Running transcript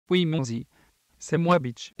Oui, Monzi. C'est moi,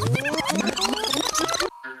 bitch.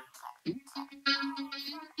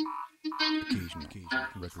 Occasional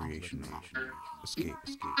recreation, escape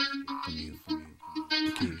from you.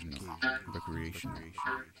 Occasional recreation,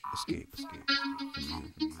 escape from you.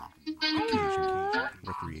 Occasional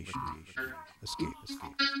recreation, escape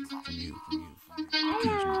from you.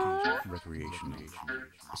 Occasional recreation,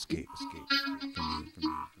 escape from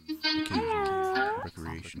you. Occasional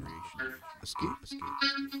recreation, escape from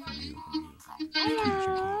you.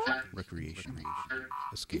 Occasional recreation,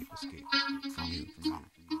 escape from you.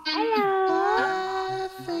 I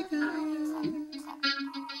think of you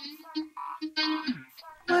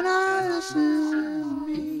when I listen to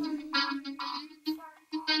me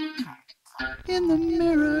in the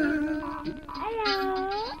mirror. Hello.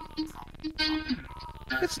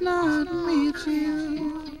 It's not me, it's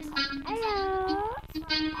you. Hello.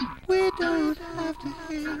 We don't have to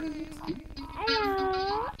hate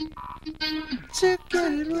Hello. to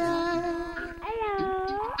get it right. Hello.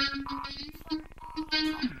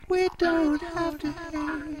 We don't have to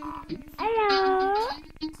hate. Hello.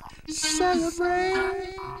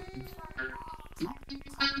 Celebrate.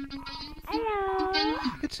 Hello.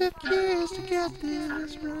 It took years to get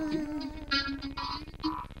this right.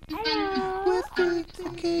 Hello. With the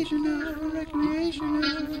occasional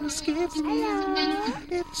recreational escape from you.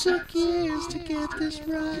 It took years to get this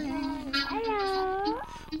right. Hello.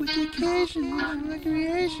 With the occasional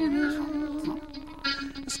recreational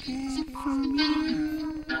escape from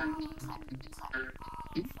you.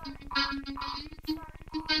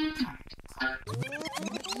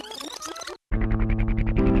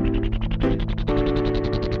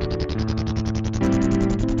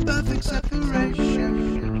 Perfect separation.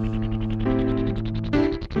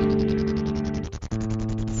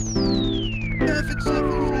 Perfect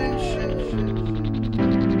separation.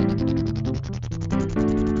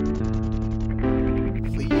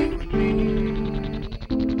 For you and me.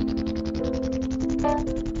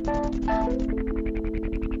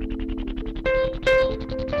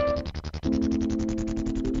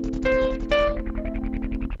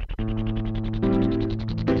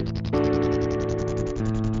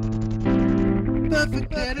 Perfect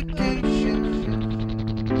dedication.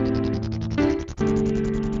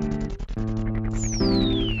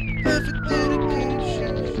 Perfect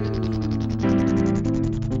dedication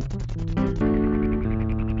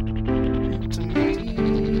to me.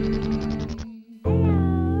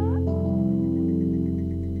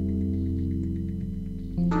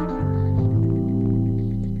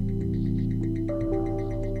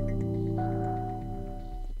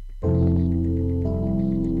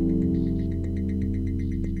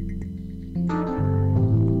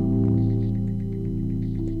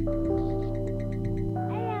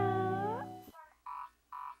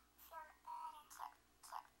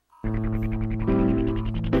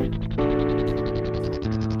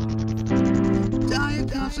 Dire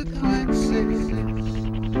consequences.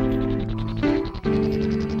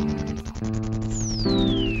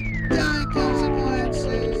 Dire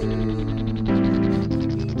consequences.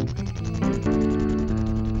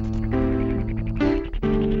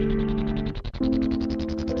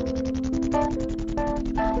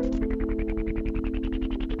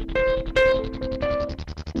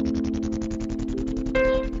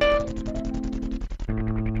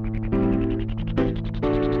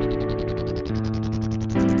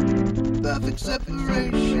 Perfect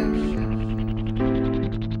separation.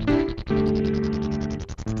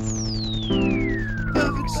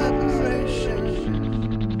 Perfect separation.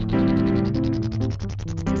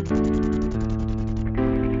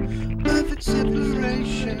 Perfect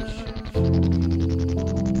separation.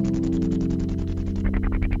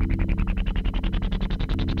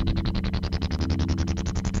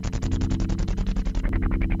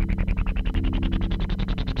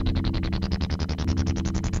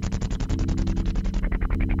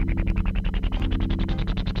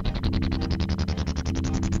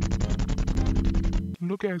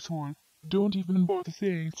 Look, asshole. Don't even bother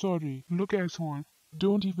saying sorry. Look, asshole.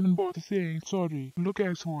 Don't even bother saying sorry. Look,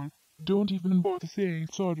 asshole. Don't even bother saying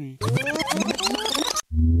sorry.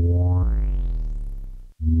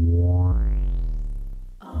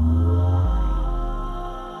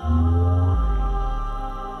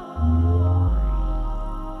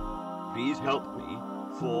 Please help me.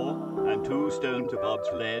 4 and 2 stone to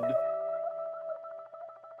Bobsled.